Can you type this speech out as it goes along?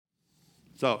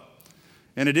So,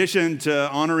 in addition to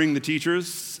honoring the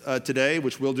teachers today,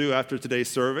 which we'll do after today's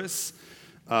service,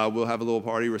 we'll have a little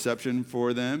party reception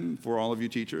for them, for all of you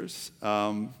teachers.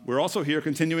 We're also here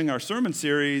continuing our sermon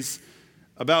series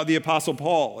about the Apostle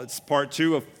Paul. It's part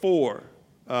 2 of 4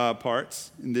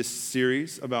 parts in this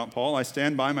series about Paul. I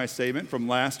stand by my statement from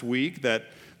last week that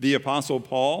the Apostle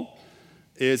Paul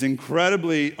is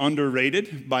incredibly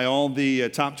underrated by all the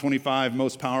top 25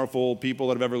 most powerful people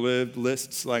that have ever lived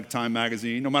lists like Time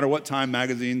Magazine. No matter what Time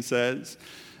Magazine says,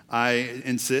 I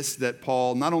insist that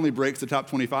Paul not only breaks the top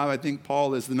 25, I think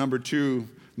Paul is the number 2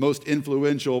 most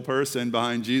influential person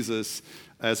behind Jesus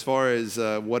as far as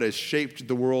what has shaped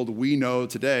the world we know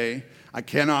today. I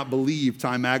cannot believe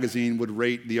Time Magazine would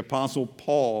rate the Apostle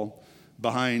Paul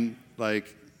behind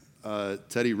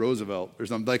Teddy Roosevelt or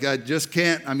something. I just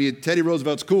can't. I mean, Teddy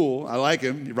Roosevelt's cool. I like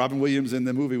him. Robin Williams in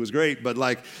the movie was great. But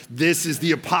this is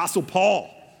the Apostle Paul.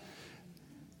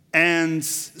 And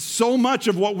so much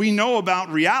of what we know about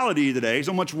reality today,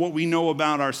 so much of what we know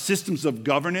about our systems of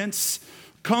governance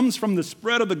comes from the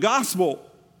spread of the gospel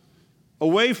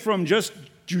away from just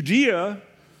Judea,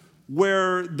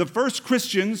 where the first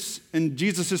Christians and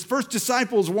Jesus' first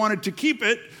disciples wanted to keep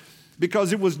it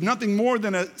because it was nothing more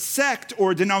than a sect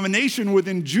or a denomination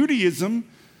within Judaism.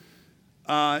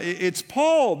 It's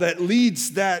Paul that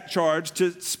leads that charge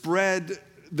to spread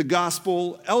the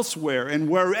gospel elsewhere. And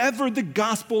wherever the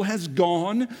gospel has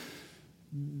gone,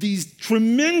 these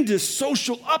tremendous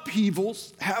social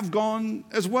upheavals have gone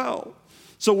as well.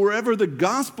 So wherever the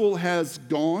gospel has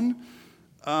gone,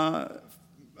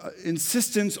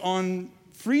 insistence on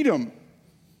freedom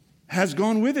has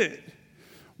gone with it.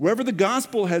 Wherever the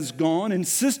gospel has gone,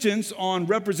 insistence on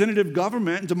representative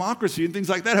government and democracy and things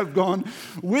like that have gone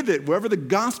with it. Wherever the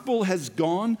gospel has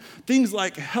gone, things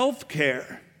like health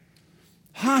care,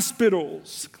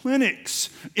 hospitals,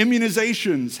 clinics,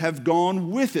 immunizations have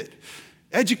gone with it.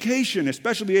 Education,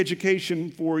 especially education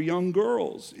for young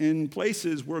girls in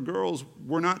places where girls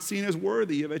were not seen as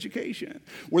worthy of education.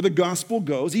 Where the gospel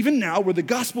goes, even now where the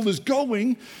gospel is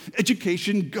going,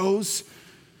 education goes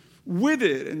with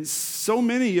it. And so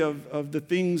many of the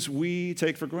things we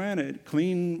take for granted,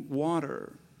 clean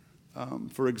water,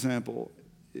 for example,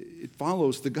 it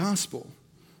follows the gospel,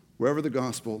 wherever the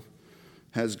gospel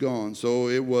has gone. So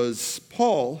it was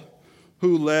Paul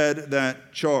who led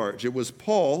that charge. It was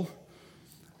Paul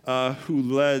who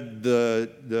led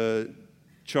the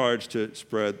charge to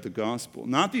spread the gospel.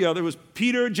 Not the other. It was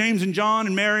Peter, James, and John,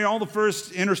 and Mary, all the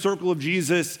first inner circle of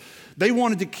Jesus. They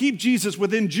wanted to keep Jesus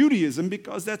within Judaism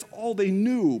because that's all they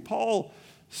knew. Paul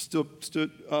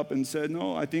stood up and said,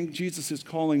 no, I think Jesus is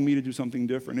calling me to do something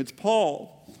different. It's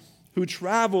Paul who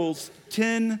travels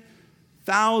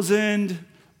 10,000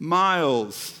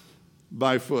 miles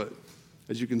by foot,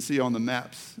 as you can see on the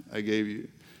maps I gave you.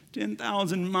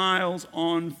 10,000 miles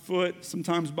on foot,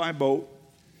 sometimes by boat,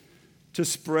 to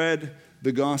spread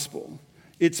the gospel.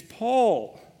 It's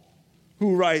Paul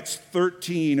who writes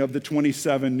 13 of the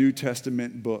 27 New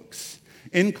Testament books,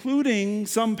 including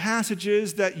some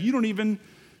passages that you don't even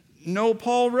know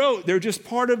Paul wrote. They're just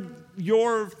part of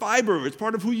your fiber. It's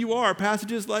part of who you are.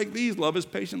 Passages like these, love is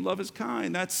patient, love is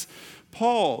kind. That's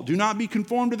Paul. Do not be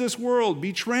conformed to this world.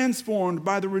 Be transformed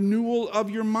by the renewal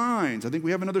of your minds. I think we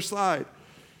have another slide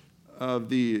of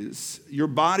these. Your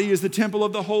body is the temple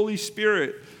of the Holy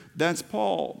Spirit. That's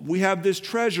Paul. We have this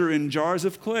treasure in jars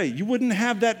of clay. You wouldn't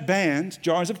have that band,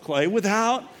 Jars of Clay,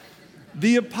 without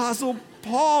the Apostle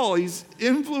Paul. He's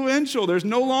influential. There's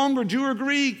no longer Jew or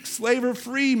Greek, slave or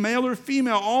free, male or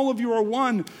female. All of you are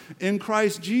one in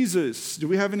Christ Jesus. Do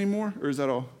we have any more, or is that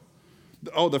all?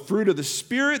 Oh, the fruit of the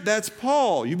Spirit, that's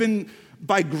Paul.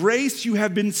 By grace, you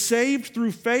have been saved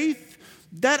through faith.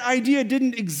 That idea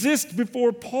didn't exist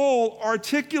before Paul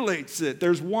articulates it.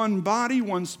 There's one body,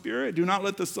 one spirit. Do not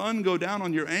let the sun go down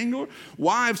on your anger.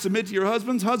 Wives, submit to your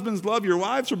husbands. Husbands, love your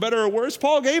wives, for better or worse.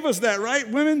 Paul gave us that, right,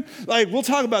 women? We'll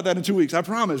talk about that in 2 weeks. I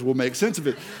promise we'll make sense of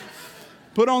it.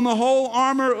 Put on the whole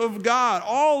armor of God.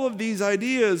 All of these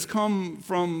ideas come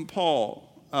from Paul.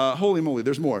 Holy moly,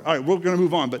 there's more. All right, we're going to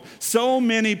move on. But so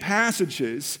many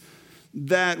passages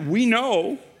that we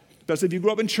know, especially if you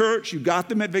grew up in church, you got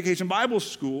them at Vacation Bible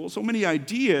School. So many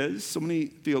ideas, so many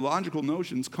theological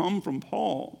notions come from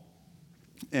Paul.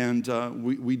 And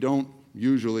we don't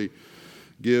usually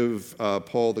give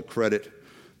Paul the credit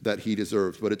that he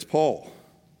deserves. But it's Paul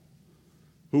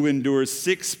who endures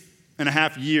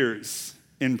 6.5 years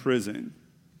in prison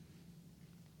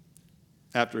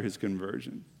after his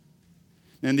conversion.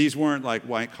 And these weren't like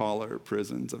white-collar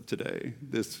prisons of today.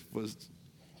 These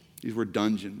were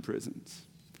dungeon prisons.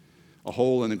 A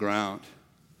hole in the ground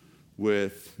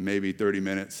with maybe 30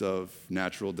 minutes of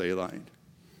natural daylight.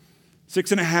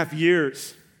 6.5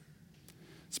 years.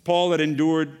 It's Paul had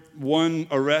endured one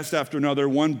arrest after another,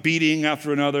 one beating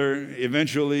after another.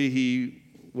 Eventually, he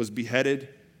was beheaded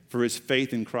for his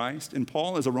faith in Christ. And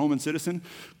Paul, as a Roman citizen,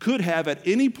 could have at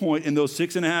any point in those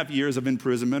 6.5 years of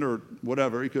imprisonment or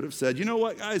whatever, he could have said, you know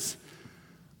what, guys,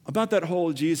 about that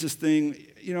whole Jesus thing,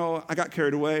 I got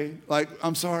carried away. Like,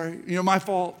 I'm sorry, my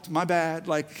fault, my bad.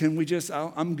 Like, can we just,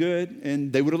 I'm good.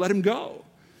 And they would have let him go.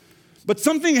 But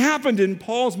something happened in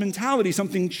Paul's mentality,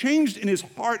 something changed in his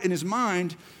heart and his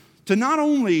mind to not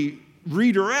only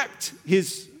redirect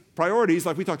his priorities,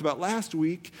 like we talked about last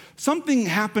week, something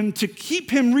happened to keep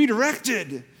him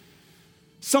redirected.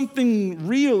 Something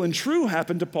real and true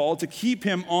happened to Paul to keep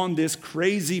him on this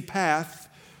crazy path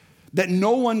that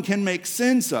no one can make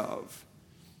sense of.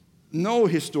 No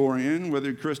historian,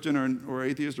 whether Christian or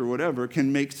atheist or whatever,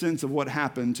 can make sense of what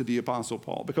happened to the Apostle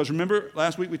Paul. Because remember,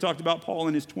 last week we talked about Paul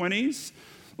in his 20s.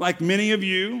 Like many of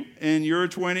you in your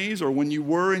 20s, or when you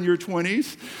were in your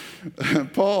 20s,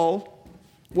 Paul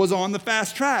was on the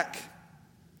fast track.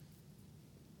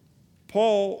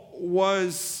 Paul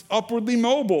was upwardly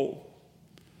mobile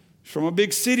from a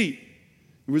big city.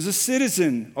 He was a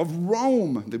citizen of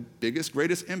Rome, the biggest,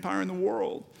 greatest empire in the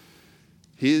world.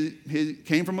 He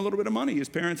came from a little bit of money. His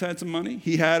parents had some money.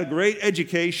 He had a great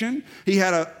education. He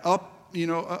had a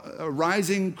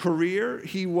rising career.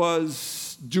 He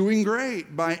was doing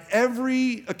great by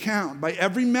every account, by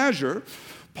every measure.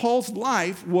 Paul's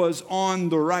life was on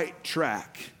the right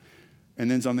track. And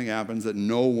then something happens that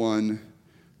no one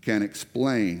can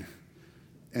explain.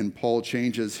 And Paul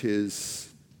changes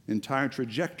his entire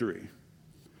trajectory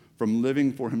from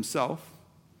living for himself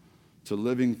to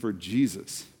living for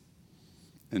Jesus.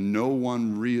 And no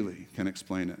one really can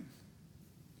explain it.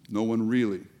 No one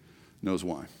really knows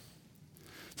why.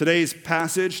 Today's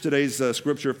passage, today's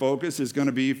scripture focus is going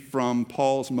to be from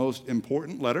Paul's most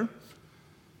important letter.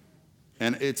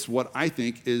 And it's what I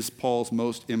think is Paul's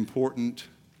most important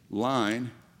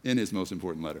line in his most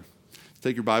important letter.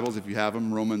 Take your Bibles, if you have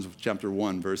them. Romans chapter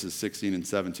 1, verses 16 and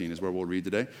 17 is where we'll read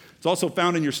today. It's also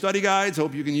found in your study guides.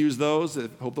 Hope you can use those.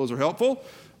 Hope those are helpful.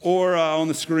 Or on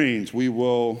the screens. We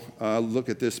will look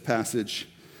at this passage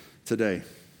today.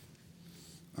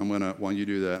 While you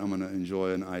do that, I'm going to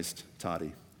enjoy an iced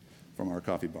toddy from our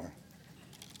coffee bar.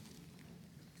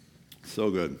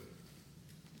 So good.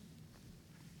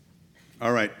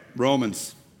 All right,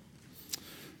 Romans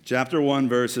chapter 1,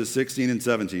 verses 16 and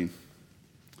 17.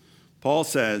 Paul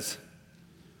says,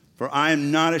 "For I am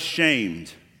not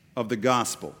ashamed of the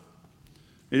gospel.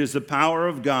 It is the power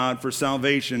of God for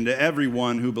salvation to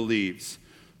everyone who believes,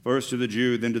 first to the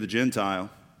Jew, then to the Gentile.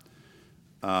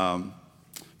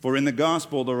 For in the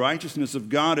gospel, the righteousness of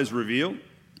God is revealed,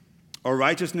 a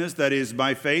righteousness that is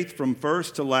by faith from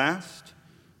first to last,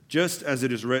 just as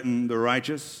it is written, the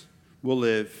righteous will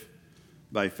live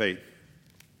by faith."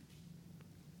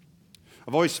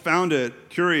 I've always found it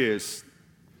curious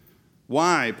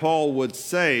why Paul would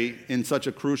say in such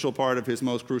a crucial part of his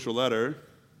most crucial letter,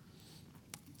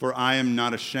 "For I am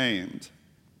not ashamed."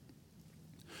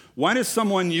 Why does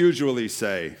someone usually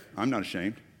say, "I'm not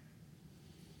ashamed"?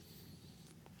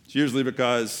 It's usually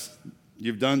because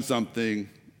you've done something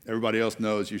everybody else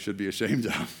knows you should be ashamed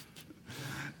of.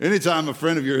 Anytime a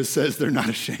friend of yours says they're not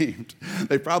ashamed,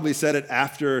 they probably said it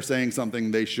after saying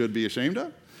something they should be ashamed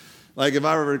of. Like if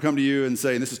I were to come to you and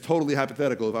say, and this is totally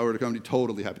hypothetical, if I were to come to you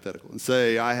totally hypothetical and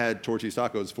say, I had Torchy's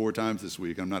tacos 4 times this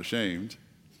week, I'm not ashamed.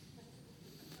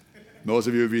 Most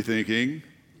of you would be thinking,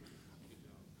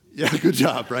 yeah, good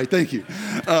job, right? Thank you.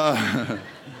 I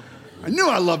knew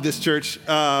I loved this church.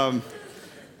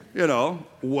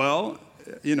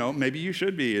 Maybe you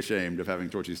should be ashamed of having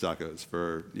Torchy's tacos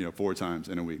for, 4 times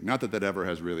in a week. Not that ever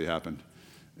has really happened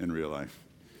in real life.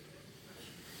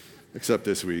 Except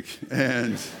this week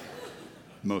and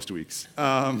most weeks.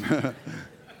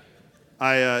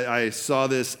 I saw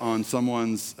this on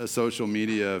someone's social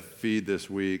media feed this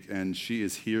week, and she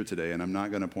is here today, and I'm not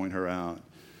going to point her out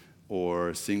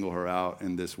or single her out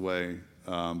in this way,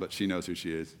 but she knows who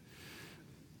she is.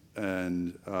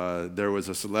 And there was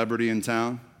a celebrity in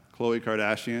town, Khloe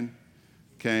Kardashian,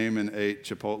 came and ate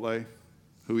Chipotle.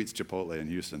 Who eats Chipotle in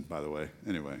Houston, by the way?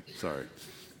 Anyway, sorry.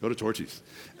 Go to Torchy's.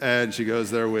 And she goes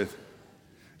there with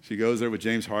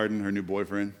James Harden, her new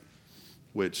boyfriend,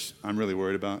 which I'm really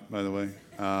worried about, by the way,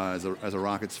 as a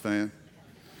Rockets fan.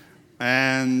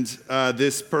 And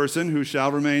this person, who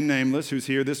shall remain nameless, who's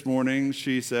here this morning,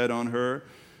 she said on her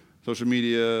social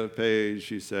media page,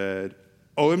 she said,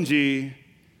 "OMG,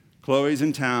 Khloe's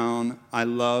in town. I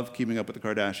love keeping up with the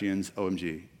Kardashians,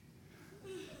 OMG."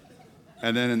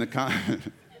 And then in the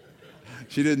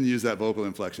she didn't use that vocal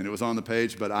inflection. It was on the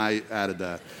page, but I added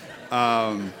that.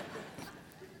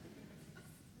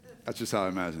 That's just how I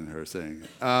imagine her saying it.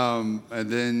 And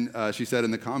then she said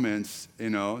in the comments,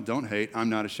 don't hate, I'm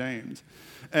not ashamed.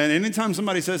 And anytime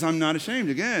somebody says, I'm not ashamed,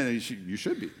 again, you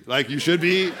should be. Like, you should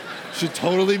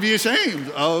totally be ashamed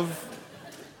of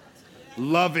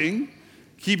loving,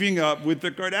 keeping up with the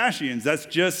Kardashians.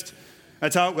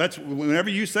 That's whenever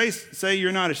you say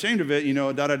you're not ashamed of it,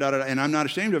 and I'm not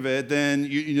ashamed of it, then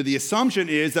the assumption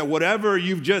is that whatever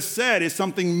you've just said is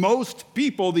something most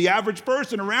people, the average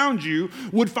person around you,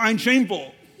 would find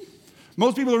shameful.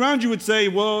 Most people around you would say,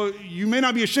 well, you may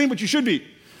not be ashamed, but you should be.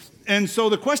 And so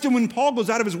the question when Paul goes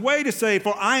out of his way to say,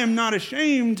 for I am not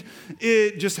ashamed,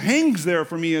 it just hangs there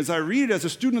for me as I read it as a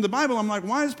student of the Bible. I'm like,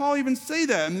 why does Paul even say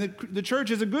that? I mean, the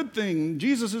church is a good thing.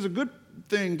 Jesus is a good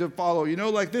thing to follow.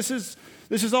 This is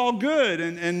all good.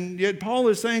 And yet Paul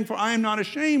is saying, for I am not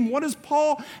ashamed. What does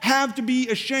Paul have to be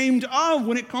ashamed of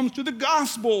when it comes to the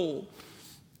gospel?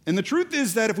 And the truth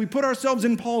is that if we put ourselves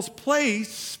in Paul's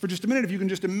place for just a minute, if you can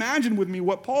just imagine with me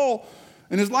what Paul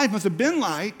and his life must have been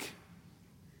like,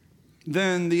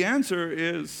 then the answer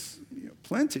is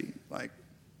plenty. Like,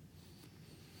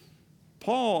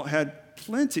 Paul had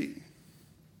plenty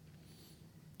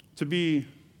to be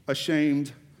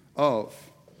ashamed of.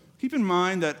 Keep in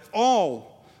mind that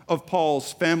all of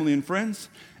Paul's family and friends,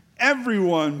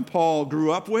 everyone Paul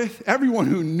grew up with, everyone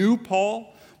who knew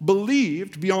Paul,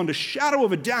 believed beyond a shadow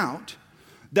of a doubt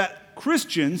that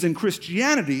Christians and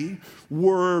Christianity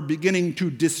were beginning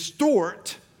to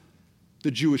distort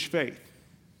the Jewish faith.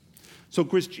 So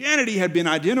Christianity had been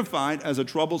identified as a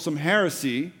troublesome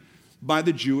heresy by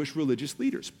the Jewish religious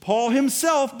leaders. Paul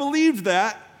himself believed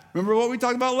that. Remember what we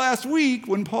talked about last week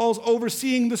when Paul's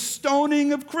overseeing the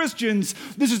stoning of Christians.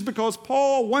 This is because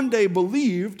Paul one day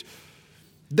believed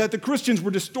that the Christians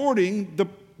were distorting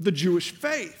the Jewish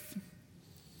faith.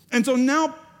 And so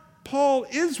now Paul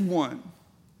is one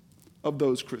of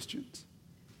those Christians.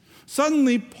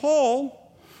 Suddenly, Paul,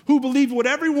 who believed what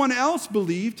everyone else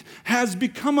believed, has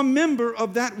become a member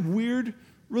of that weird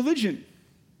religion,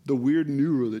 the weird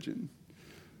new religion.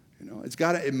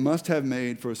 It must have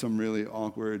made for some really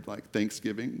awkward,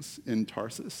 Thanksgivings in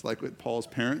Tarsus, like at Paul's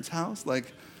parents' house.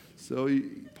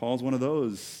 Paul's one of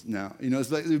those now.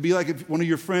 It would be like if one of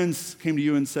your friends came to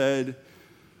you and said,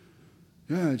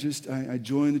 yeah, I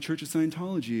joined the Church of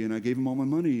Scientology and I gave them all my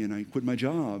money and I quit my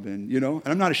job and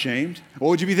I'm not ashamed. What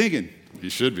would you be thinking? You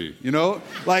should be. You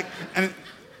can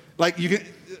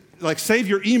save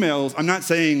your emails. I'm not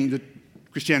saying that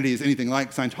Christianity is anything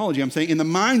like Scientology. I'm saying in the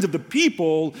minds of the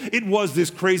people, it was this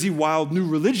crazy, wild new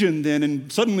religion then,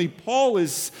 and suddenly Paul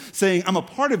is saying, I'm a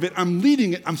part of it, I'm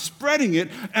leading it, I'm spreading it,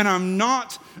 and I'm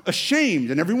not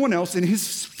ashamed. And everyone else in his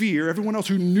sphere, everyone else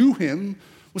who knew him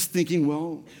was thinking,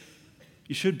 well,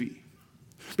 you should be.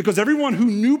 Because everyone who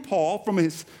knew Paul from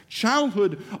his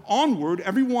childhood onward,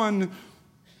 everyone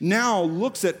now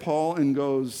looks at Paul and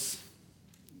goes,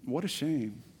 what a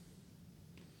shame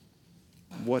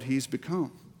what he's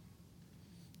become.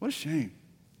 What a shame.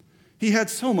 He had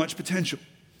so much potential.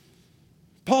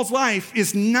 Paul's life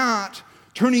is not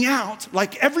turning out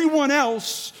like everyone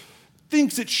else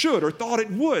thinks it should or thought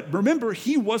it would. Remember,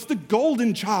 he was the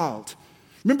golden child.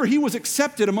 Remember, he was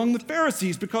accepted among the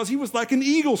Pharisees because he was like an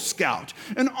Eagle Scout,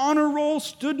 an honor roll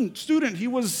student. He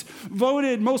was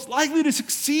voted most likely to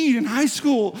succeed in high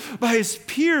school by his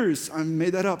peers. I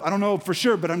made that up. I don't know for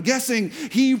sure, but I'm guessing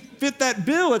he fit that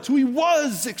bill. That's who he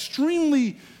was,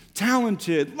 extremely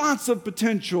talented, lots of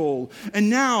potential. And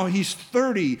now he's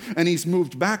 30 and he's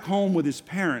moved back home with his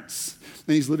parents.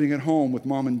 And he's living at home with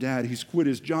mom and dad. He's quit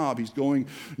his job. He's going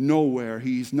nowhere.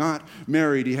 He's not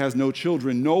married. He has no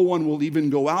children. No one will even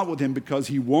go out with him because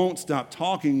he won't stop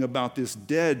talking about this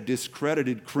dead,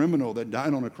 discredited criminal that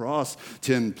died on a cross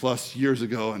 10 plus years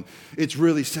ago. And it's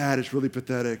really sad. It's really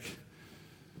pathetic.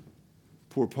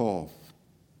 Poor Paul.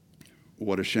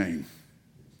 What a shame.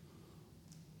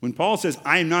 When Paul says,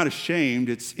 I am not ashamed,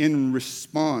 it's in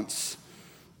response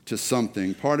to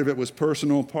something. Part of it was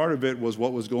personal. Part of it was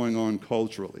what was going on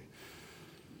culturally.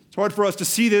 It's hard for us to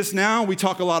see this now. We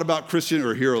talk a lot about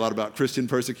hear a lot about Christian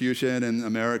persecution in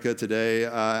America today.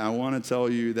 I want to tell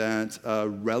you that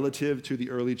relative to the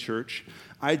early church,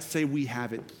 I'd say we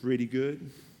have it pretty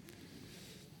good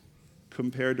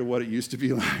compared to what it used to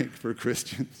be like for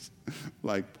Christians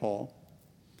like Paul.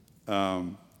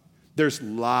 There's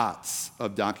lots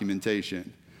of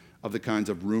documentation of the kinds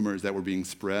of rumors that were being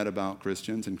spread about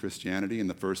Christians and Christianity in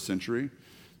the first century.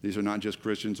 These are not just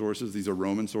Christian sources, these are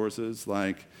Roman sources,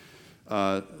 like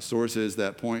sources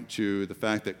that point to the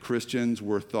fact that Christians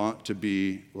were thought to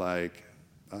be like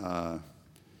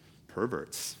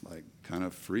perverts, like kind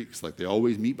of freaks. Like, they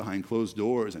always meet behind closed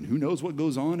doors, and who knows what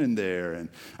goes on in there. And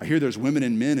I hear there's women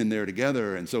and men in there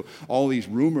together. And so all these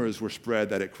rumors were spread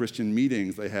that at Christian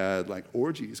meetings they had like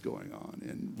orgies going on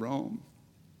in Rome.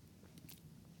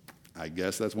 I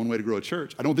guess that's one way to grow a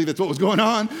church. I don't think that's what was going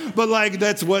on, but like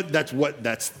that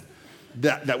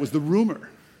was the rumor,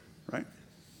 right?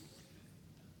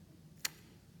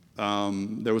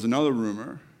 There was another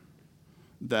rumor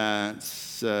that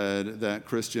said that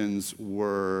Christians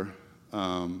were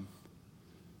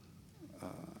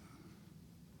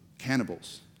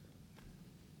cannibals.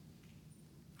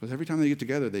 Because every time they get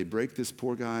together, they break this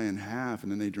poor guy in half,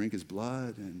 and then they drink his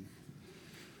blood. And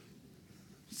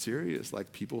serious,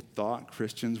 like, people thought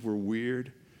Christians were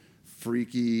weird,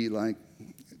 freaky, like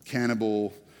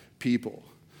cannibal people.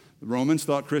 The Romans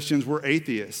thought Christians were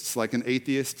atheists, like an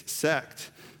atheist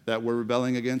sect that were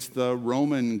rebelling against the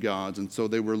Roman gods, and so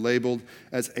they were labeled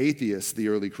as atheists, the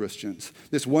early Christians.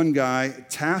 This one guy,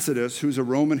 Tacitus, who's a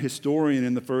Roman historian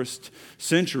in the first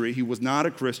century, he was not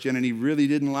a Christian, and he really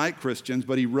didn't like Christians,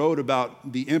 but he wrote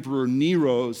about the Emperor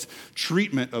Nero's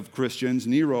treatment of Christians.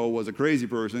 Nero was a crazy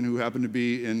person who happened to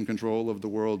be in control of the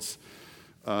world's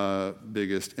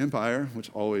biggest empire,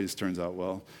 which always turns out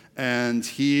well. And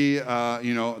he,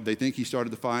 they think he started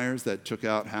the fires that took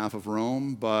out half of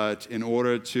Rome, but in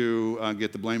order to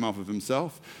get the blame off of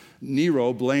himself,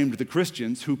 Nero blamed the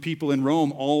Christians, who people in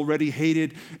Rome already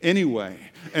hated anyway.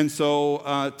 And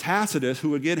so Tacitus,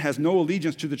 who again has no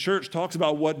allegiance to the church, talks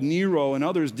about what Nero and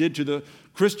others did to the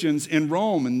Christians in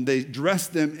Rome, and they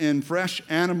dressed them in fresh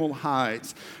animal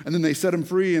hides, and then they set them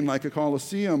free in like a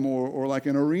coliseum or like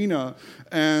an arena,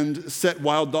 and set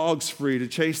wild dogs free to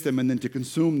chase them and then to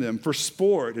consume them for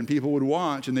sport, and people would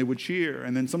watch and they would cheer.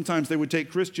 And then sometimes they would take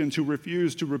Christians who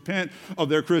refused to repent of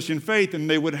their Christian faith, and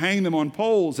they would hang them on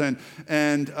poles and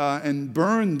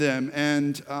burn them.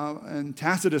 And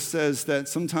Tacitus says that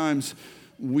sometimes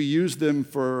we use them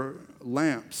for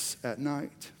lamps at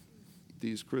night,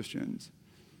 these Christians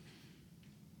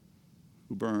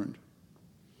who burned.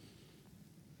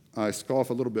 I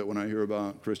scoff a little bit when I hear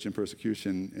about Christian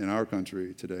persecution in our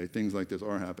country today. Things like this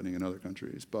are happening in other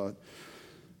countries. But,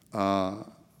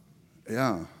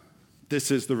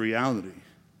 this is the reality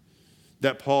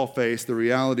that Paul faced, the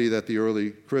reality that the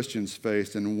early Christians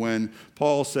faced. And when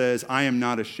Paul says, I am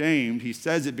not ashamed, he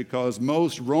says it because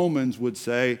most Romans would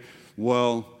say,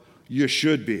 well, you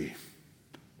should be.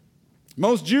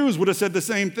 Most Jews would have said the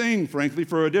same thing, frankly,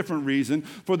 for a different reason.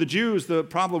 For the Jews, the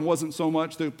problem wasn't so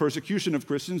much the persecution of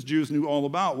Christians. Jews knew all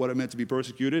about what it meant to be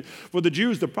persecuted. For the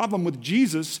Jews, the problem with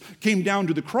Jesus came down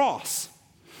to the cross.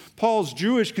 Paul's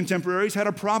Jewish contemporaries had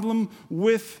a problem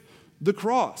with the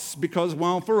cross because,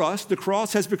 while for us, the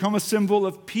cross has become a symbol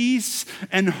of peace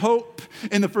and hope,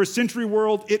 in the first century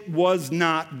world, it was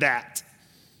not that.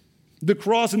 The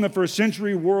cross in the first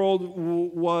century world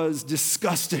was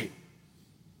disgusting.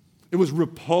 It was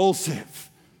repulsive.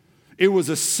 It was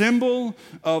a symbol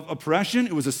of oppression.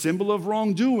 It was a symbol of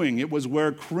wrongdoing. It was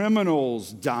where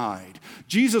criminals died.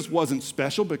 Jesus wasn't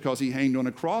special because he hanged on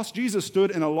a cross. Jesus stood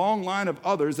in a long line of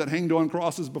others that hanged on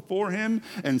crosses before him,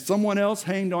 and someone else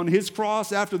hanged on his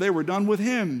cross after they were done with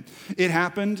him. It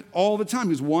happened all the time.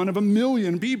 He was one of 1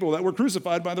 million people that were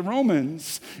crucified by the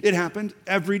Romans. It happened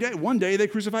every day. One day they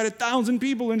crucified 1,000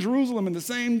 people in Jerusalem in the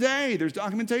same day. There's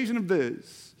documentation of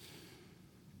this.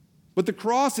 But the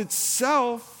cross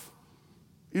itself,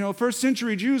 first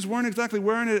century Jews weren't exactly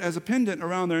wearing it as a pendant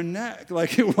around their neck.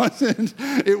 Like it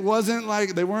wasn't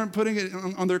like they weren't putting it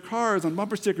on their cars, on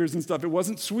bumper stickers and stuff. It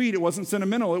wasn't sweet. It wasn't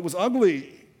sentimental. It was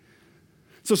ugly.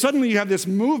 So suddenly you have this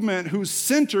movement whose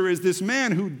center is this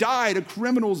man who died a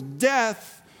criminal's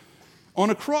death on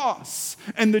a cross.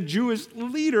 And the Jewish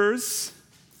leaders,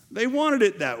 they wanted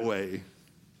it that way.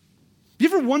 You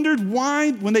ever wondered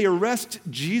why, when they arrest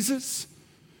Jesus,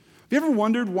 have you ever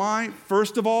wondered why,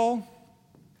 first of all,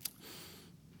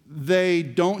 they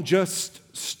don't just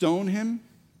stone him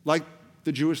like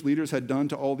the Jewish leaders had done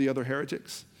to all the other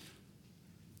heretics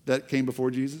that came before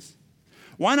Jesus?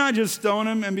 Why not just stone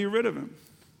him and be rid of him?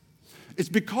 It's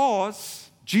because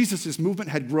Jesus' movement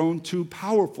had grown too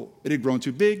powerful. It had grown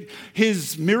too big.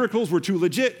 His miracles were too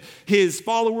legit. His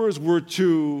followers were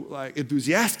too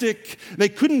enthusiastic. They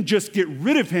couldn't just get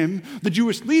rid of him. The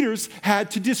Jewish leaders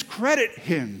had to discredit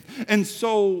him. And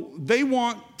so they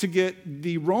want to get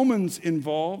the Romans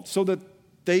involved so that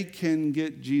they can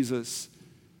get Jesus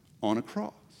on a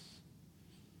cross.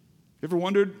 You ever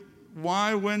wondered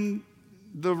why, when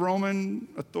the Roman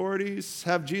authorities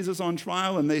have Jesus on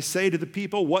trial and they say to the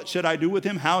people, what should I do with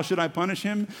him? How should I punish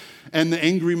him? And the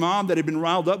angry mob that had been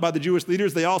riled up by the Jewish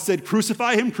leaders, they all said,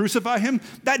 crucify him, crucify him.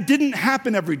 That didn't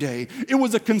happen every day. It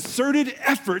was a concerted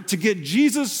effort to get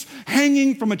Jesus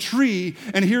hanging from a tree,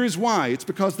 and here is why. It's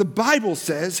because the Bible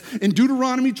says in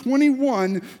Deuteronomy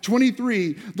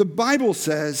 21:23, the Bible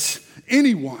says,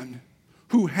 anyone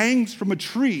who hangs from a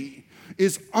tree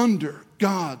is under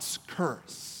God's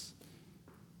curse.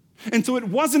 And so it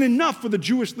wasn't enough for the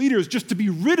Jewish leaders just to be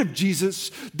rid of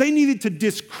Jesus. They needed to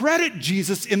discredit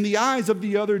Jesus in the eyes of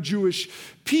the other Jewish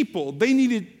people. They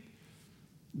needed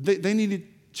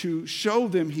to show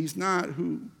them he's not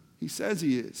who he says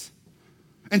he is.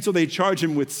 And so they charge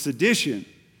him with sedition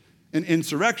and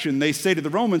insurrection. They say to the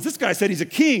Romans, this guy said he's a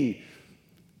king.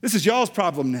 This is y'all's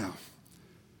problem now.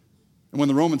 And when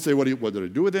the Romans say, what did I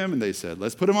do with him? And they said,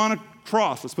 let's put him on a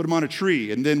cross, let's put him on a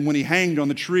tree. And then when he hanged on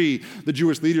the tree, the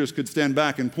Jewish leaders could stand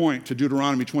back and point to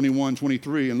Deuteronomy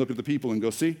 21:23 and look at the people and go,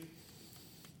 see?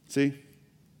 We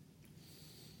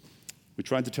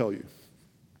tried to tell you.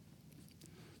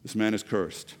 This man is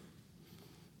cursed.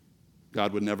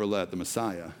 God would never let the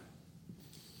Messiah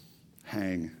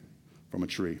hang from a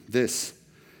tree. This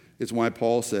is why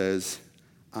Paul says,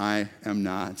 I am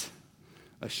not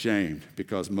ashamed,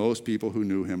 because most people who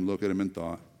knew him looked at him and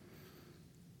thought,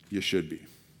 you should be.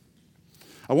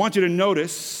 I want you to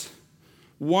notice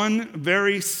one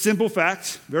very simple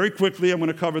fact. Very quickly, I'm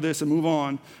going to cover this and move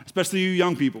on, especially you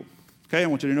young people. Okay, I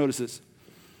want you to notice this.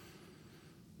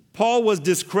 Paul was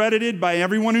discredited by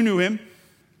everyone who knew him.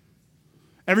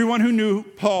 Everyone who knew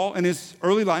Paul in his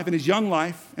early life, in his young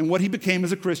life, and what he became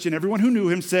as a Christian, everyone who knew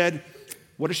him said,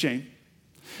 what a shame.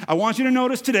 I want you to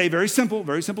notice today, very simple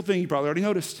thing you probably already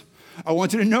noticed. I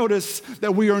want you to notice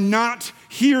that we are not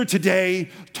here today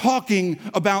talking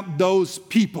about those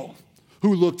people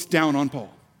who looked down on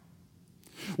Paul.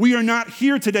 We are not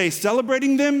here today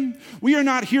celebrating them. We are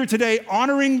not here today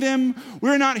honoring them.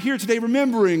 We're not here today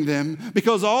remembering them,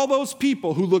 because all those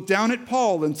people who looked down at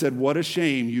Paul and said, what a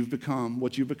shame you've become,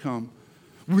 what you've become.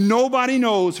 Nobody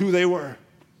knows who they were.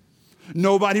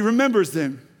 Nobody remembers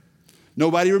them.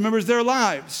 Nobody remembers their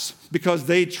lives, because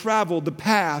they traveled the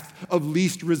path of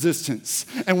least resistance.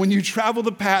 And when you travel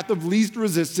the path of least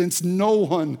resistance, no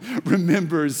one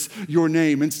remembers your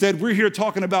name. Instead, we're here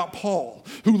talking about Paul,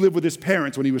 who lived with his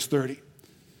parents when he was 30.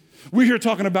 We're here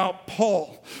talking about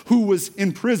Paul, who was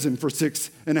in prison for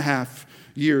 6.5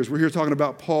 years. We're here talking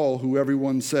about Paul, who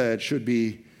everyone said should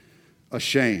be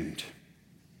ashamed.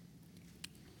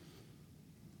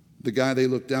 The guy they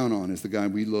look down on is the guy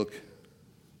we look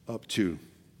up to.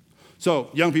 So,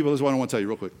 young people, this is what I want to tell you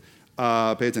real quick.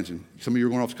 Pay attention. Some of you are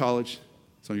going off to college.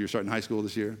 Some of you are starting high school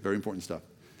this year. Very important stuff.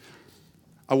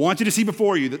 I want you to see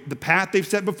before you that the path they've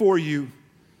set before you,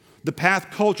 the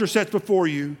path culture sets before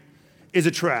you, is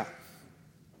a trap.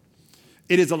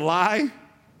 It is a lie.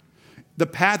 The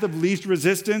path of least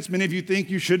resistance many of you think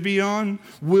you should be on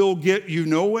will get you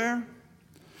nowhere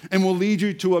and will lead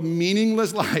you to a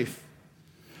meaningless life.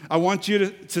 I want you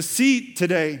to see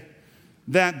today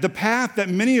that the path that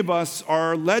many of us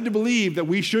are led to believe that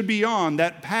we should be on,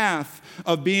 that path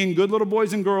of being good little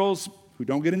boys and girls who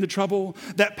don't get into trouble,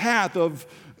 that path of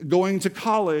going to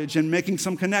college and making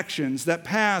some connections, that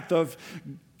path of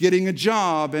getting a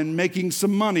job and making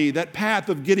some money, that path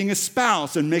of getting a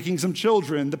spouse and making some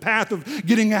children, the path of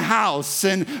getting a house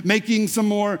and making some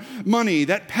more money,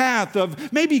 that path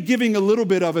of maybe giving a little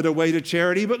bit of it away to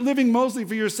charity, but living mostly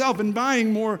for yourself and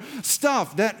buying more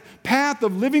stuff. That path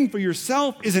of living for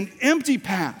yourself is an empty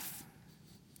path.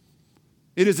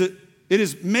 It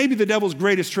is maybe the devil's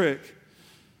greatest trick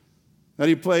that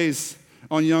he plays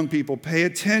on young people. Pay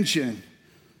attention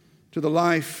to the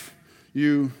life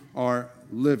you are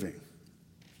living.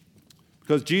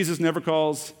 Because Jesus never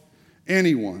calls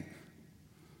anyone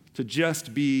to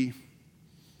just be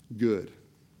good.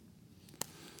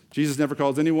 Jesus never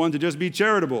calls anyone to just be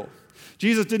charitable.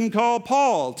 Jesus didn't call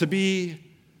Paul to be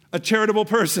a charitable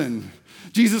person.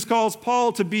 Jesus calls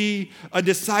Paul to be a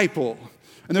disciple.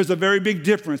 And there's a very big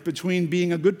difference between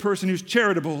being a good person who's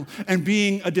charitable and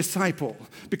being a disciple.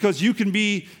 Because you can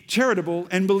be charitable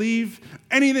and believe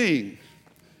anything.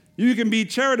 You can be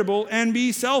charitable and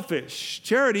be selfish.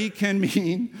 Charity can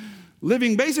mean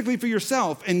living basically for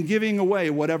yourself and giving away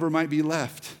whatever might be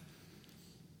left.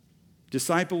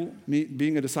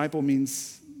 Being a disciple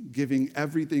means giving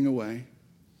everything away,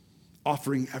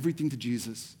 offering everything to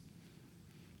Jesus,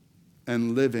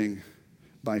 and living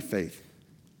by faith.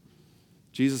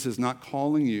 Jesus is not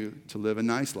calling you to live a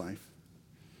nice life.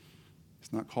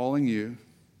 He's not calling you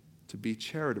to be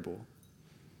charitable.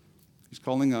 He's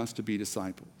calling us to be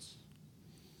disciples.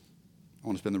 I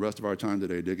want to spend the rest of our time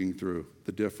today digging through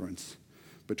the difference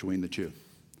between the two.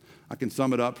 I can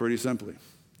sum it up pretty simply.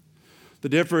 The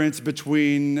difference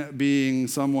between being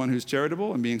someone who's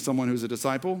charitable and being someone who's a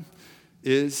disciple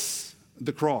is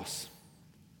the cross,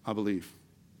 I believe.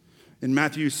 In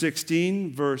Matthew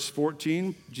 16, verse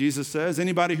 14, Jesus says,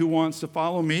 anybody who wants to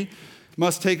follow me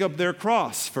must take up their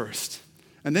cross first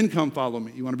and then come follow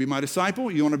me. You want to be my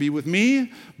disciple? You want to be with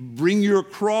me? Bring your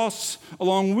cross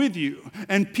along with you.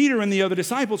 And Peter and the other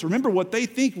disciples, remember what they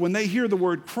think when they hear the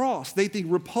word cross. They think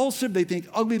repulsive, they think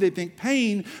ugly, they think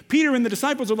pain. Peter and the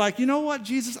disciples are like, you know what,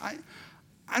 Jesus,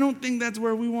 I don't think that's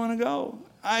where we want to go.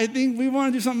 I think we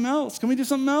want to do something else. Can we do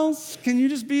something else? Can you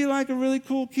just be like a really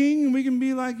cool king and we can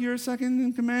be like your second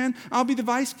in command? I'll be the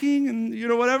vice king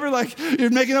and whatever. Like you're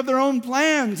making up their own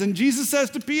plans. And Jesus says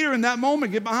to Peter in that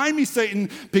moment, get behind me, Satan.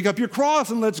 Pick up your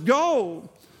cross and let's go.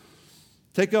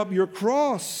 Take up your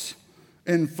cross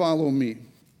and follow me.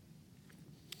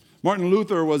 Martin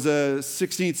Luther was a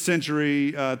 16th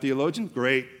century theologian,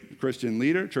 great Christian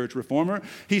leader, church reformer.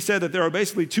 He said that there are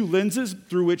basically two lenses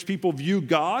through which people view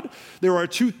God. There are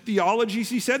two theologies,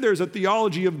 he said. There's a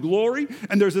theology of glory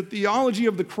and there's a theology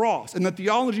of the cross. And the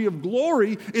theology of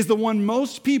glory is the one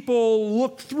most people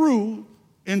look through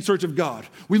in search of God.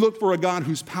 We look for a God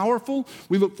who's powerful.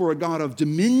 We look for a God of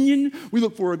dominion. We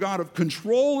look for a God of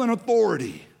control and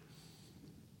authority.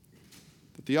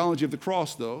 The theology of the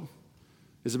cross, though,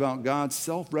 is about God's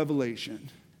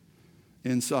self-revelation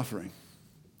in suffering.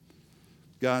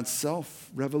 God's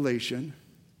self-revelation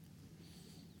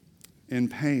in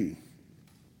pain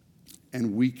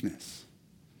and weakness.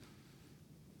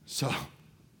 So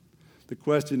the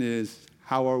question is,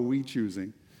 how are we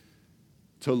choosing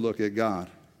to look at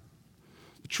God?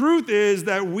 The truth is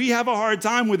that we have a hard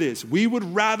time with this. We would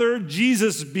rather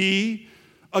Jesus be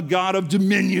a God of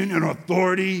dominion and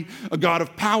authority, a God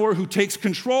of power who takes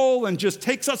control and just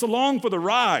takes us along for the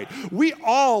ride. We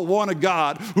all want a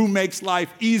God who makes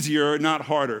life easier, not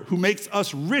harder, who makes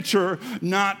us richer,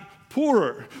 not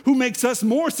poorer, who makes us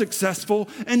more successful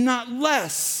and not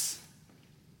less.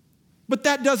 But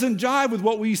that doesn't jive with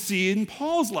what we see in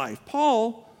Paul's life.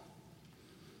 Paul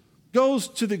goes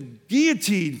to the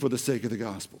guillotine for the sake of the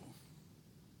gospel.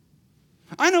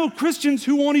 I know Christians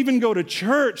who won't even go to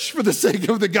church for the sake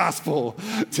of the gospel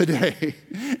today.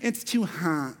 It's too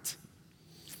hot.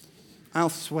 I'll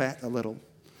sweat a little.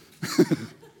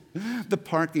 The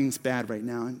parking's bad right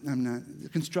now. I'm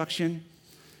not. Construction.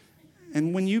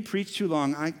 And when you preach too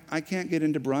long, I can't get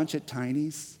into brunch at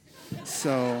Tiny's.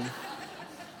 So,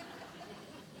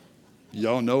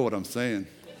 y'all know what I'm saying.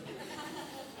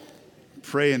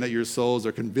 Praying that your souls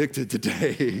are convicted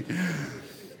today.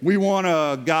 We want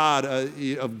a God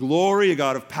of glory, a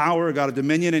God of power, a God of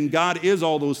dominion, and God is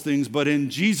all those things. But in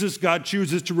Jesus, God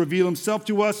chooses to reveal himself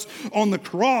to us on the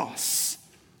cross.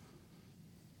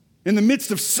 In the midst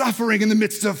of suffering, in the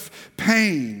midst of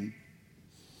pain.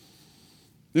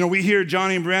 You know, we hear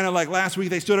Johnny and Brianna like last week,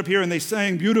 they stood up here and they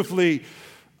sang beautifully,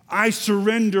 I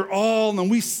surrender all. And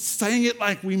we sang it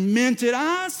like we meant it.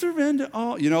 I surrender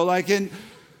all. You know, like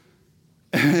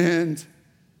and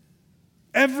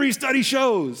every study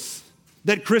shows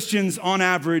that Christians, on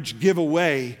average, give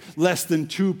away less than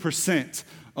 2%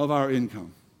 of our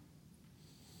income.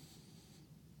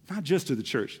 Not just to the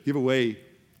church, give away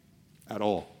at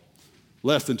all.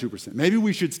 Less than 2%. Maybe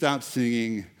we should stop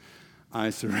singing, I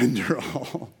surrender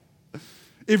all.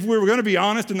 If we're going to be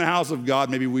honest in the house of God,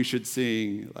 maybe we should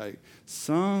sing like,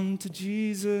 some to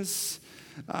Jesus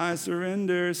I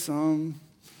surrender, some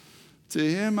to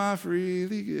him I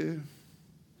freely give.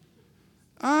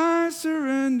 I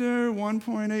surrender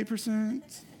 1.8%.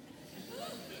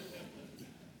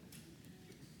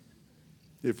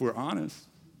 If we're honest,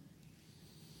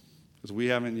 because we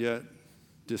haven't yet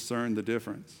discerned the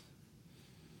difference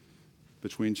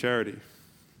between charity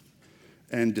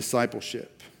and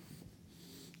discipleship.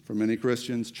 For many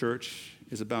Christians, church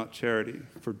is about charity.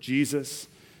 For Jesus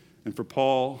and for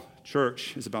Paul,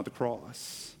 church is about the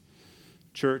cross.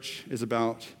 Church is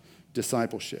about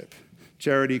discipleship.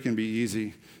 Charity can be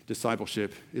easy.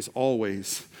 Discipleship is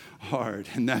always hard.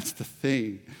 And that's the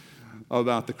thing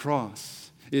about the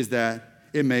cross, is that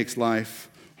it makes life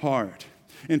hard.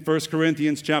 In 1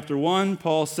 Corinthians chapter 1,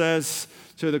 Paul says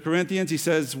to the Corinthians, he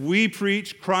says, we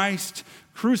preach Christ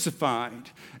crucified.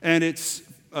 And it's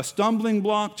a stumbling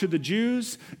block to the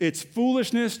Jews. It's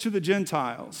foolishness to the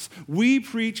Gentiles. We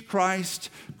preach Christ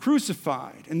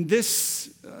crucified. And this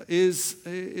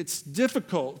it's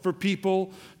difficult for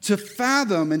people to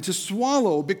fathom and to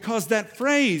swallow, because that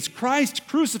phrase, Christ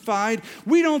crucified,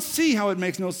 we don't see how it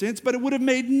makes no sense, but it would have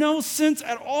made no sense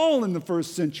at all in the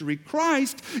first century.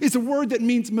 Christ is a word that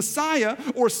means Messiah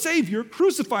or Savior.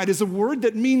 Crucified is a word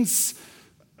that means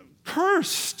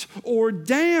cursed or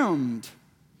damned.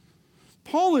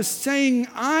 Paul is saying,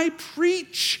 I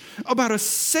preach about a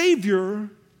Savior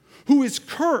who is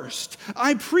cursed.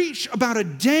 I preach about a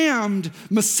damned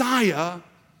Messiah,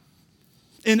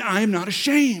 and I am not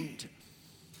ashamed.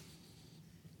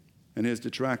 And his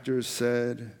detractors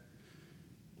said,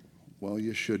 well,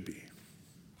 you should be.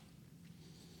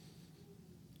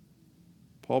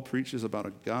 Paul preaches about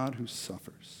a God who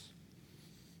suffers.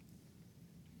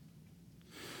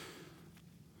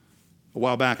 A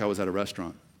while back, I was at a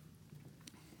restaurant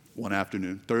one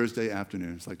afternoon, Thursday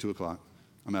afternoon. It's like 2 o'clock.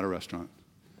 I'm at a restaurant.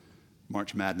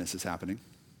 March Madness is happening.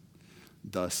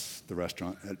 Thus, the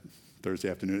restaurant at Thursday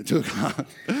afternoon at 2 o'clock.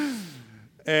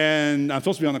 And I'm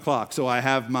supposed to be on the clock, so I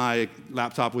have my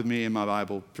laptop with me and my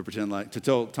Bible to pretend like, to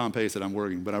tell Tom Pace that I'm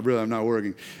working, but I'm not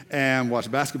working, and watch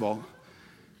basketball.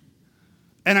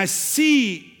 And I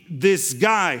see this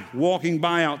guy walking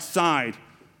by outside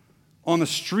on the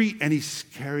street, and he's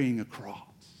carrying a cross,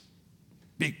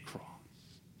 big cross.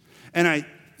 And I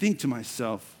think to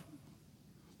myself,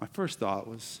 my first thought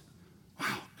was,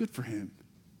 wow, good for him.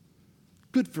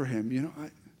 Good for him. You know,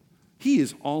 he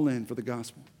is all in for the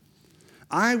gospel.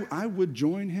 I would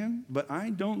join him, but I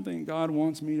don't think God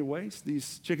wants me to waste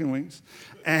these chicken wings.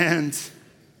 And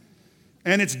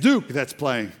it's Duke that's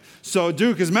playing. So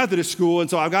Duke is Methodist school, and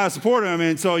so I've got to support him.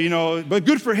 And so, you know, but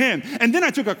good for him. And then I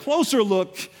took a closer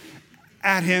look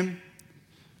at him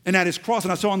and at his cross,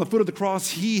 and I saw on the foot of the cross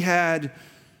he had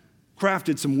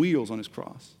crafted some wheels on his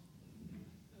cross.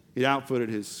 He'd outfitted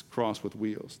his cross with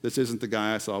wheels. This isn't the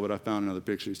guy I saw, but I found another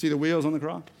picture. You see the wheels on the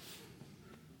cross?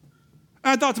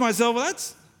 And I thought to myself, well,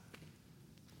 this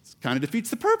kind of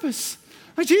defeats the purpose.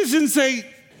 Like, Jesus didn't say,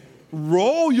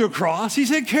 roll your cross. He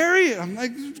said, carry it. I'm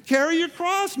like, carry your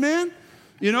cross, man.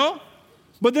 You know?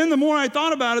 But then the more I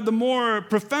thought about it, the more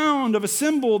profound of a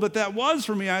symbol that was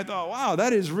for me. I thought, wow,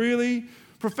 that is really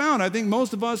profound. I think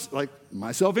most of us, like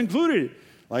myself included,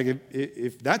 like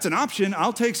if that's an option,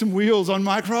 I'll take some wheels on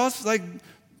my cross. Like,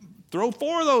 throw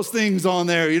 4 of those things on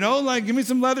there, you know? Like, give me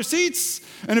some leather seats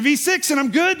and a V6 and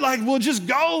I'm good. Like, we'll just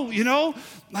go, you know?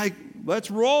 Like, let's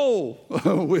roll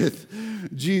with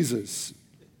Jesus.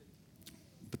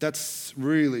 But that's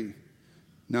really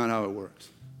not how it works.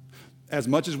 As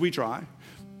much as we try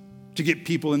to get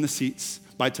people in the seats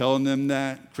by telling them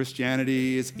that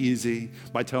Christianity is easy,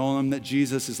 by telling them that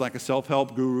Jesus is like a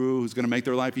self-help guru who's going to make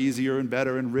their life easier and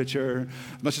better and richer,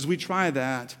 as much as we try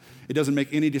that, it doesn't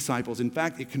make any disciples. In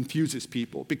fact, it confuses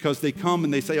people because they come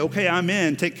and they say, okay, I'm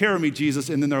in, take care of me, Jesus,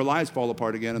 and then their lives fall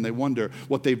apart again and they wonder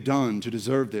what they've done to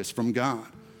deserve this from God.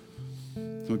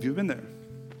 Some of you have been there.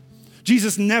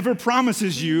 Jesus never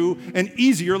promises you an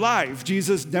easier life.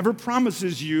 Jesus never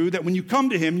promises you that when you come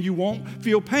to him, you won't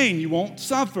feel pain, you won't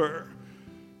suffer.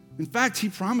 In fact, he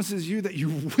promises you that you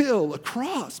will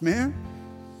across, man.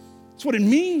 That's what it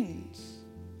means.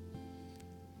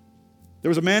 There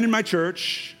was a man in my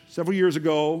church several years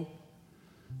ago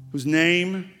whose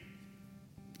name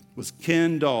was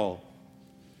Ken Dahl.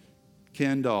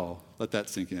 Ken Dahl. Let that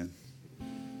sink in.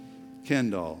 Ken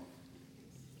Dahl.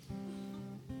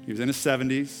 He was in his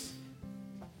 70s,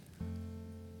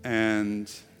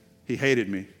 and he hated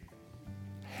me.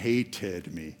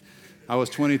 Hated me. I was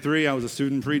 23. I was a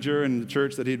student preacher in the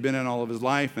church that he'd been in all of his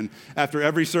life. And after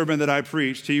every sermon that I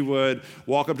preached, he would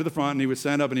walk up to the front and he would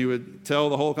stand up and he would tell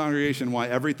the whole congregation why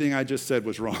everything I just said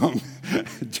was wrong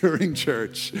during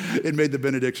church. It made the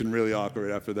benediction really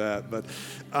awkward after that, but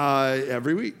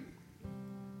every week.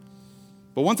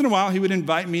 But once in a while, he would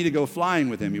invite me to go flying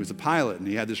with him. He was a pilot, and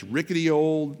he had this rickety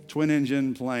old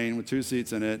twin-engine plane with 2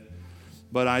 seats in it.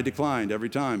 But I declined every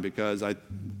time because I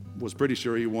was pretty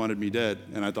sure he wanted me dead.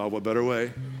 And I thought, what better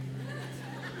way?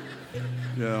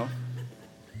 You know?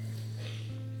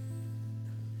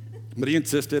 But he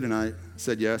insisted, and I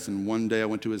said yes. And one day I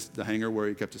went to the hangar where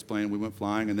he kept his plane. We went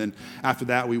flying. And then after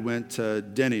that, we went to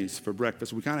Denny's for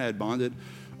breakfast. We kind of had bonded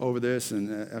over this,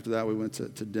 and after that we went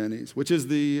to Denny's, which is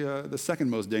the second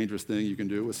most dangerous thing you can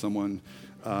do with someone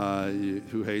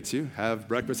who hates you. Have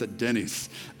breakfast at Denny's.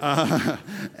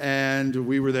 And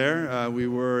we were there, we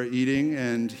were eating,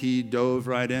 and he dove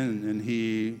right in, and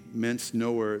he minced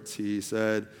no words. He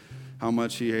said, how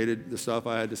much he hated the stuff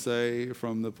I had to say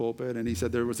from the pulpit. And he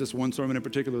said there was this one sermon in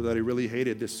particular that he really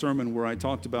hated, this sermon where I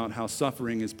talked about how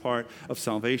suffering is part of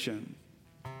salvation.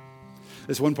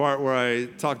 This one part where I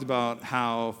talked about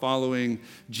how following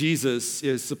Jesus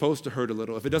is supposed to hurt a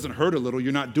little. If it doesn't hurt a little,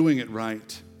 you're not doing it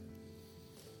right.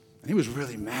 And he was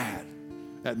really mad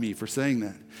at me for saying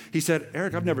that. He said,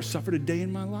 Eric, I've never suffered a day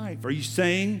in my life. Are you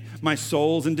saying my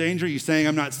soul's in danger? Are you saying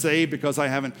I'm not saved because I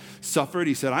haven't suffered?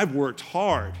 He said, I've worked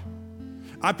hard.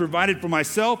 I provided for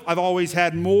myself. I've always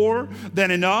had more than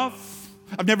enough.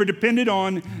 I've never depended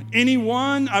on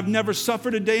anyone. I've never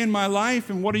suffered a day in my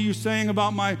life. And what are you saying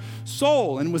about my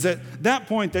soul? And it was at that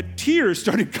point that tears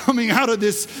started coming out of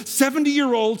this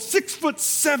 70-year-old,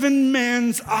 6'7"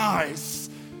 man's eyes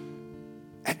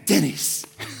at Denny's.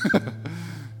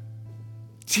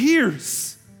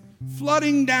 Tears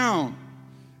flooding down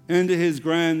into his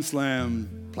Grand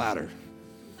Slam platter.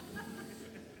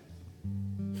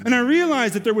 And I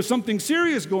realized that there was something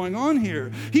serious going on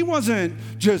here. He wasn't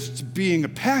just being a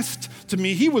pest to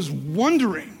me. He was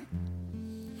wondering.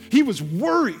 He was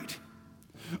worried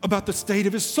about the state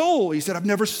of his soul. He said, I've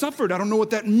never suffered. I don't know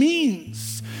what that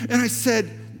means. And I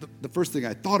said, the first thing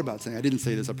I thought about saying, I didn't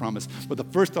say this, I promise, but the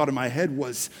first thought in my head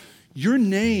was, your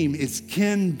name is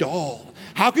Ken Doll.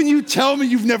 How can you tell me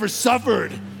you've never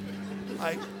suffered?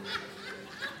 Like,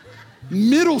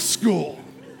 middle school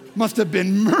must have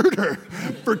been murder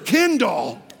for Ken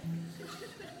Doll.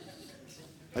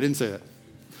 I didn't say that.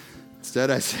 Instead,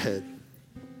 I said,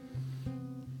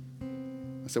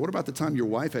 what about the time your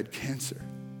wife had cancer?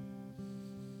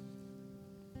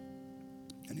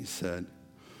 And he said,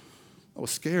 I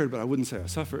was scared, but I wouldn't say I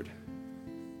suffered.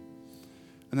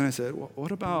 And then I said, well,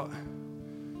 what about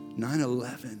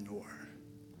 9/11? Or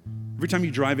every time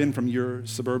you drive in from your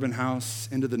suburban house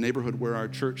into the neighborhood where our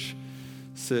church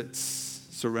sits,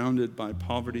 surrounded by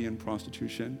poverty and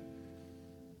prostitution?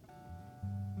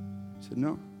 I said,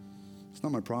 no, it's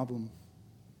not my problem.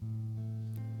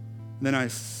 And then I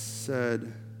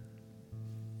said,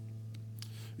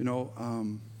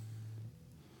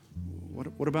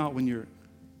 what about when your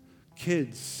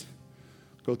kids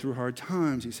go through hard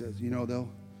times? He says, they'll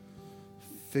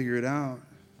figure it out.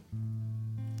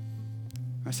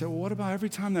 I said, well, what about every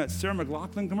time that Sarah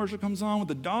McLachlan commercial comes on with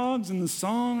the dogs and the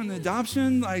song and the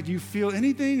adoption? Like, do you feel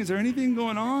anything? Is there anything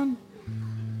going on?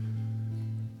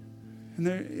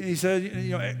 And he said,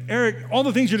 Eric, all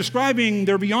the things you're describing,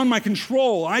 they're beyond my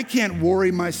control. I can't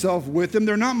worry myself with them.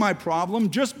 They're not my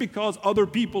problem. Just because other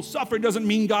people suffer doesn't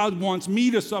mean God wants me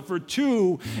to suffer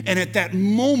too. And at that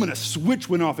moment, a switch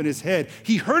went off in his head.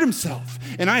 He hurt himself,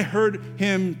 and I hurt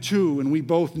him too. And we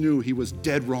both knew he was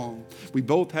dead wrong. We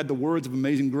both had the words of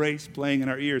Amazing Grace playing in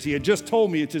our ears. He had just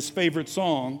told me it's his favorite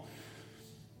song.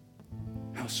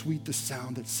 How sweet the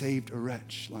sound that saved a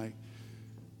wretch like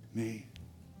me.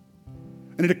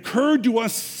 And it occurred to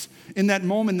us in that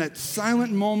moment, that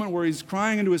silent moment where he's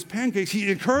crying into his pancakes, it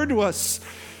occurred to us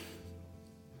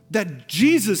that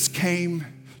Jesus came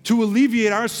to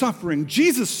alleviate our suffering.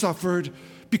 Jesus suffered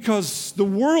because the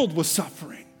world was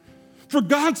suffering. For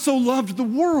God so loved the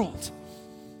world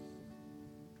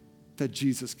that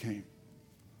Jesus came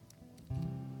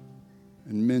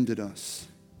and mended us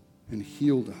and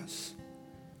healed us.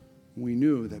 We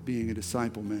knew that being a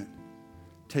disciple meant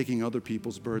taking other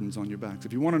people's burdens on your backs.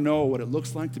 If you want to know what it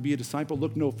looks like to be a disciple,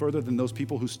 look no further than those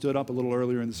people who stood up a little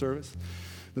earlier in the service,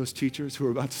 those teachers who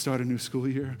are about to start a new school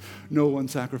year. No one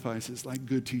sacrifices like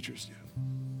good teachers do.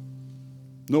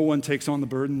 No one takes on the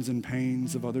burdens and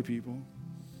pains of other people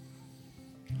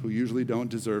who usually don't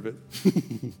deserve it.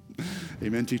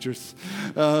 Amen, teachers?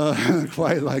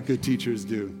 Quite like good teachers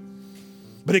do.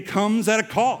 But it comes at a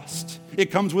cost.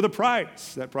 It comes with a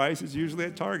price. That price is usually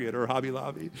at Target or Hobby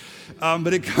Lobby.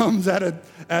 But it comes at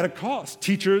a cost.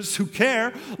 Teachers who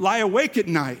care lie awake at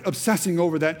night obsessing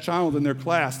over that child in their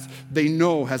class they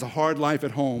know has a hard life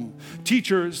at home.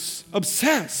 Teachers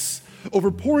obsess over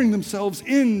pouring themselves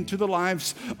into the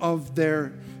lives of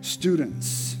their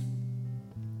students.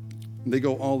 They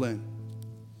go all in.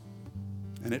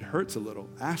 And it hurts a little.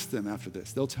 Ask them after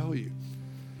this. They'll tell you.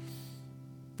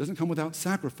 It doesn't come without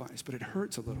sacrifice, but it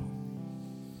hurts a little.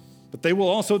 But they will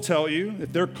also tell you,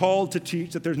 if they're called to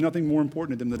teach, that there's nothing more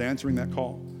important to them than answering that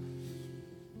call.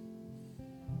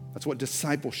 That's what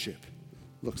discipleship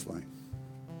looks like.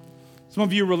 Some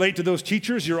of you relate to those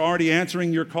teachers. You're already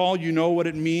answering your call. You know what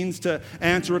it means to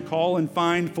answer a call and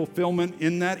find fulfillment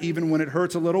in that, even when it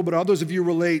hurts a little. But others of you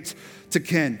relate to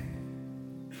Ken.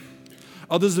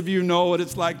 Others of you know what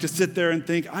it's like to sit there and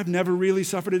think, I've never really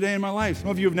suffered a day in my life. Some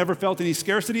of you have never felt any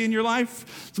scarcity in your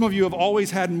life. Some of you have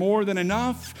always had more than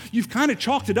enough. You've kind of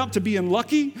chalked it up to being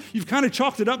lucky. You've kind of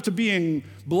chalked it up to being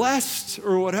blessed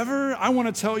or whatever. I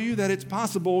want to tell you that it's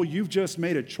possible you've just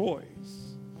made a choice.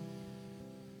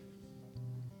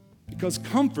 Because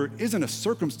comfort isn't a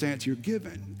circumstance you're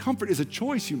given. Comfort is a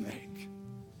choice you make.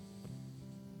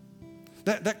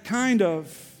 That kind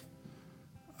of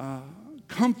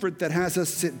comfort that has us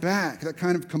sit back, that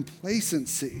kind of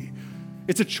complacency,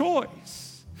 it's a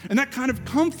choice. And that kind of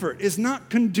comfort is not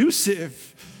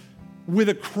conducive with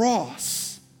a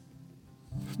cross.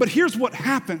 But here's what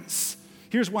happens.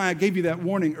 Here's why I gave you that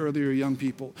warning earlier, young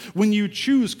people. When you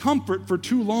choose comfort for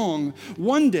too long,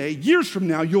 one day, years from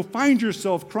now, you'll find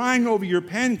yourself crying over your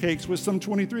pancakes with some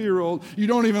 23-year-old you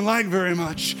don't even like very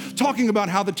much, talking about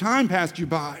how the time passed you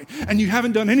by and you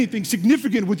haven't done anything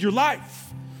significant with your life.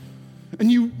 And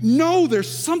you know there's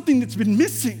something that's been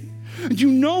missing. And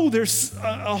you know there's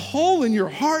a hole in your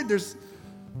heart. There's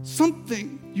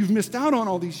something you've missed out on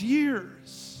all these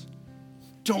years.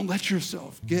 Don't let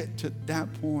yourself get to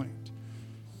that point.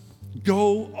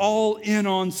 Go all in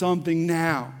on something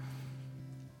now.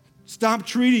 Stop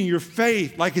treating your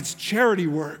faith like it's charity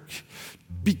work.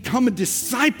 Become a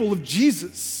disciple of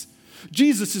Jesus.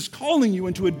 Jesus is calling you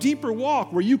into a deeper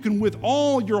walk where you can with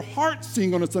all your heart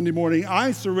sing on a Sunday morning,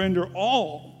 I surrender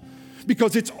all,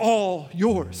 because it's all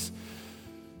yours.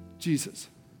 Jesus,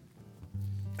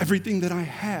 everything that I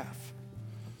have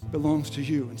belongs to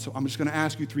you. And so I'm just going to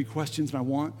ask you 3 questions, and I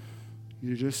want you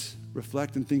to just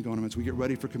reflect and think on them as we get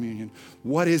ready for communion.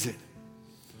 What is it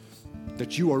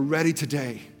that you are ready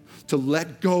today to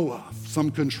let go of? Some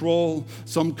control,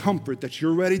 some comfort that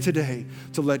you're ready today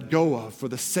to let go of for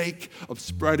the sake of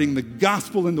spreading the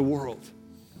gospel in the world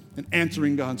and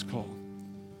answering God's call.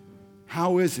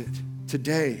 How is it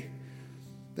today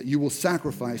that you will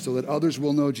sacrifice so that others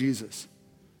will know Jesus?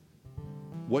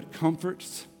 What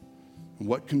comforts and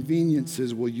what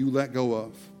conveniences will you let go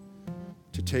of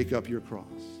to take up your cross?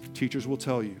 Teachers will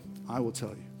tell you, I will tell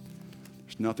you,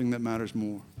 there's nothing that matters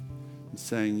more than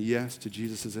saying yes to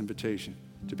Jesus' invitation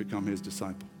to become his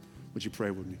disciple. Would you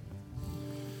pray with me?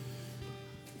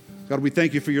 God, we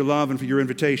thank you for your love and for your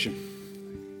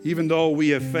invitation. Even though we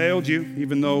have failed you,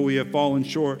 even though we have fallen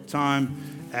short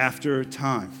time after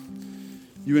time,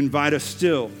 you invite us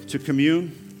still to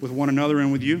commune with one another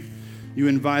and with you. You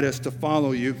invite us to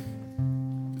follow you,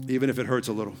 even if it hurts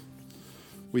a little.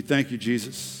 We thank you,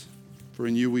 Jesus, for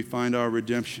in you we find our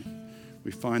redemption.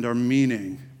 We find our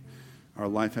meaning. Our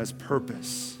life has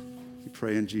purpose. We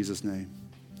pray in Jesus' name.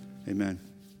 Amen.